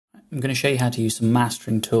I'm going to show you how to use some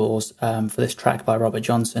mastering tools for this track by Robert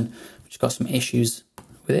Johnson, which has got some issues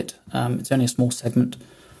with it. It's only a small segment.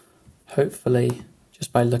 Hopefully,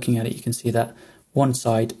 just by looking at it, you can see that one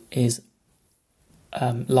side is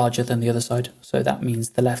larger than the other side. So that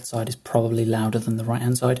means the left side is probably louder than the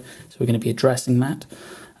right-hand side. So we're going to be addressing that.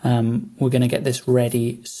 We're going to get this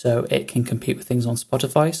ready so it can compete with things on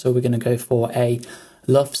Spotify. So we're going to go for a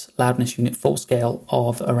LUFS loudness unit full scale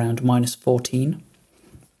of around -14.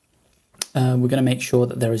 We're going to make sure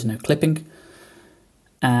that there is no clipping.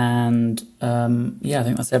 And yeah, I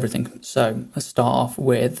think that's everything. So let's start off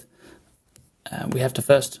with, we have to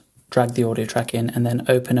first drag the audio track in and then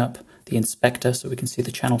open up the inspector so we can see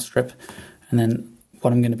the channel strip. And then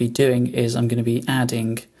what I'm going to be doing is I'm going to be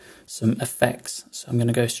adding some effects. So I'm going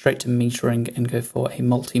to go straight to metering and go for a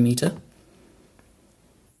multimeter.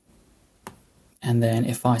 And then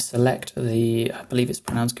if I select the, I believe it's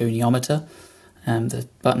pronounced goniometer, the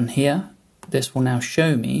button here, this will now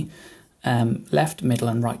show me left, middle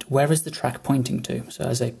and right. Where is the track pointing to? So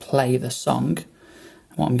as I play the song,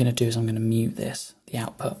 what I'm going to do is I'm going to mute this, the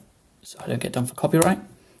output, so I don't get done for copyright.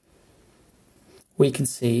 We can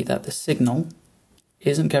see that the signal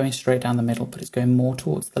isn't going straight down the middle, but it's going more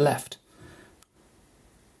towards the left.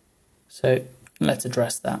 So let's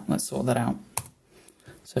address that. Let's sort that out.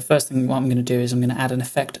 So first thing what I'm going to do is I'm going to add an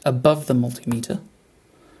effect above the multimeter.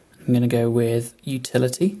 I'm going to go with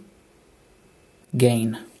utility,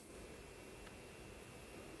 gain.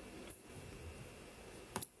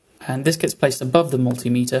 And this gets placed above the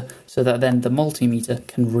multimeter so that then the multimeter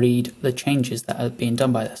can read the changes that are being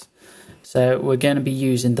done by this. So we're going to be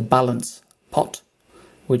using the balance pot,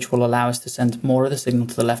 which will allow us to send more of the signal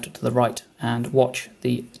to the left or to the right, and watch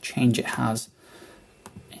the change it has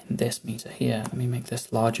in this meter here. Let me make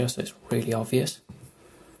this larger so it's really obvious.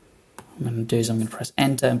 What I'm going to do is I'm going to press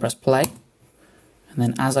enter and press play. And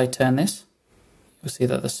then as I turn this, you'll see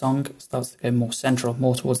that the song starts to go more central,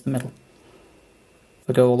 more towards the middle. If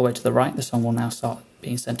I go all the way to the right, the song will now start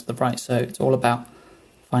being sent to the right. So it's all about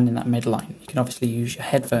finding that midline. You can obviously use your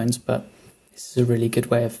headphones, but this is a really good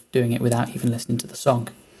way of doing it without even listening to the song.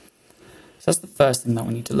 So that's the first thing that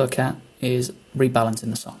we need to look at, is rebalancing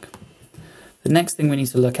the song. The next thing we need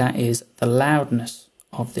to look at is the loudness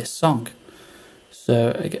of this song.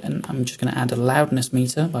 So again, I'm just going to add a loudness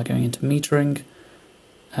meter by going into metering,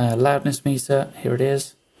 loudness meter, here it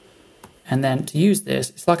is. And then to use this,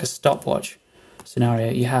 it's like a stopwatch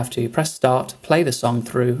scenario. You have to press start, play the song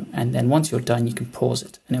through, and then once you're done, you can pause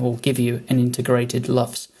it, and it will give you an integrated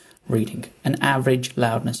LUFS reading, an average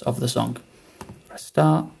loudness of the song. Press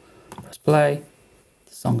start, press play,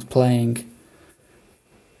 the song's playing,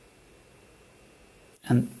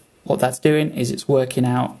 and what that's doing is it's working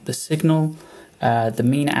out the signal, the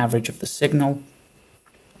mean average of the signal,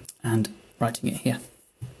 and writing it here.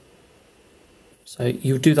 So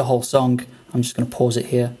you do the whole song. I'm just going to pause it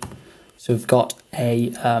here. So we've got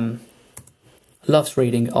a LUFS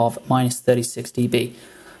reading of -36 dB.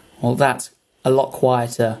 Well, that's a lot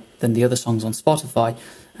quieter than the other songs on Spotify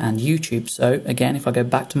and YouTube. So again, if I go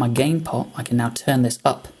back to my gain pot, I can now turn this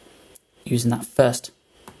up using that first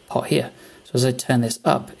pot here. So as I turn this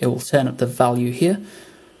up, it will turn up the value here.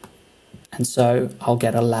 And so I'll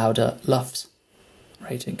get a louder LUFS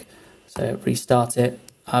rating. So restart it.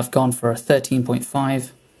 I've gone for a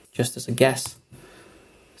 13.5 just as a guess.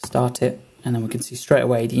 Start it, and then we can see straight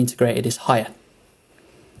away the integrated is higher.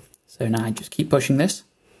 So now I just keep pushing this.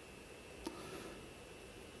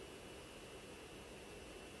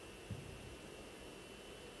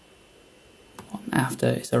 What I'm after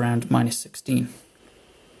is around -16.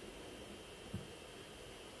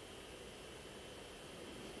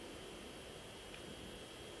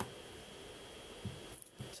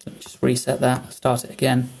 So let me just reset that, start it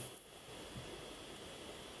again.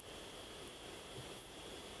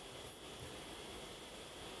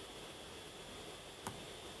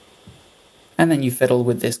 And then you fiddle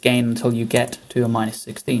with this gain until you get to a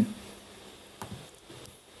 -16.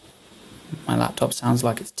 My laptop sounds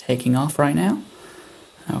like it's taking off right now.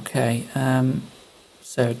 Okay,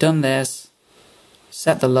 so done this,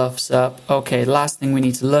 set the LUFS up. Okay, last thing we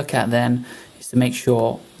need to look at then is to make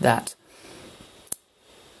sure that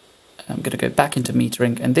I'm going to go back into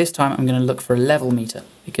metering, and this time I'm going to look for a level meter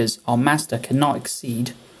because our master cannot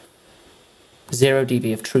exceed 0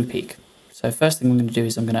 dB of true peak. So first thing I'm going to do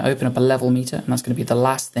is I'm going to open up a level meter, and that's going to be the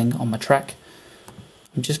last thing on my track.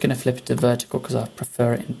 I'm just going to flip it to vertical because I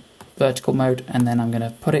prefer it in vertical mode, and then I'm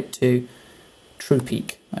going to put it to true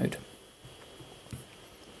peak mode.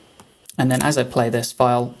 And then as I play this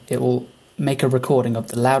file, it will make a recording of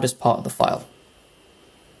the loudest part of the file.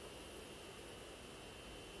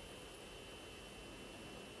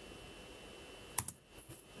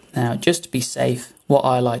 Now, just to be safe, what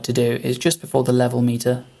I like to do is just before the level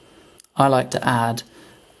meter, I like to add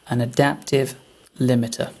an adaptive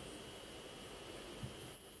limiter.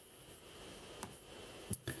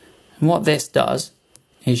 And what this does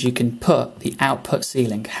is you can put the output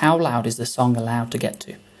ceiling. How loud is the song allowed to get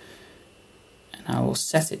to? And I will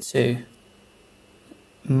set it to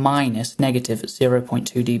negative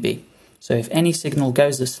 0.2 dB. So if any signal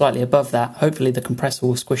goes slightly above that, hopefully the compressor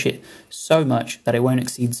will squish it so much that it won't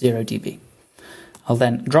exceed 0 dB. I'll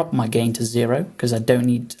then drop my gain to 0 because I don't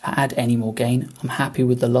need to add any more gain. I'm happy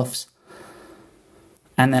with the LUFS.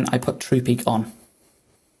 And then I put true peak on.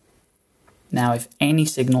 Now if any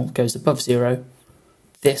signal goes above 0,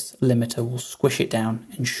 this limiter will squish it down,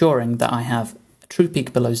 ensuring that I have a true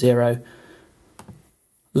peak below 0,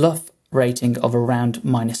 LUF rating of around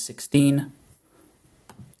 -16.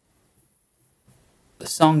 The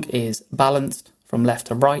song is balanced from left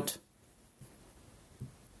to right.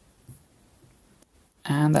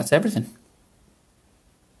 And that's everything.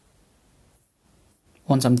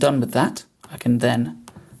 Once I'm done with that, I can then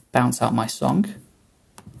bounce out my song.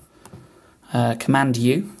 Command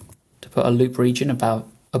U to put a loop region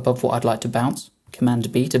above what I'd like to bounce.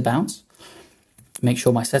 Command B to bounce. Make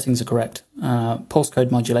sure my settings are correct. Pulse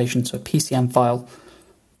code modulation, so a PCM file,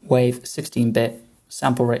 wave 16-bit,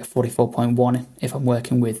 sample rate of 44.1 if I'm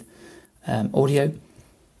working with audio.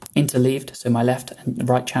 Interleaved, so my left and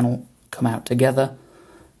right channel come out together.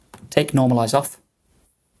 Take normalize off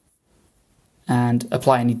and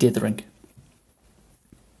apply any dithering.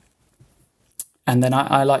 And then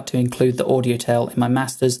I like to include the audio tail in my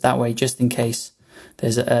masters, that way just in case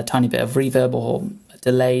there's a tiny bit of reverb or a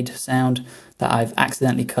delayed sound that I've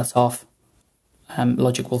accidentally cut off,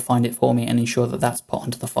 Logic will find it for me and ensure that that's put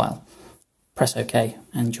onto the file. Press OK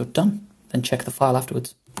and you're done. Then check the file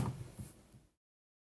afterwards.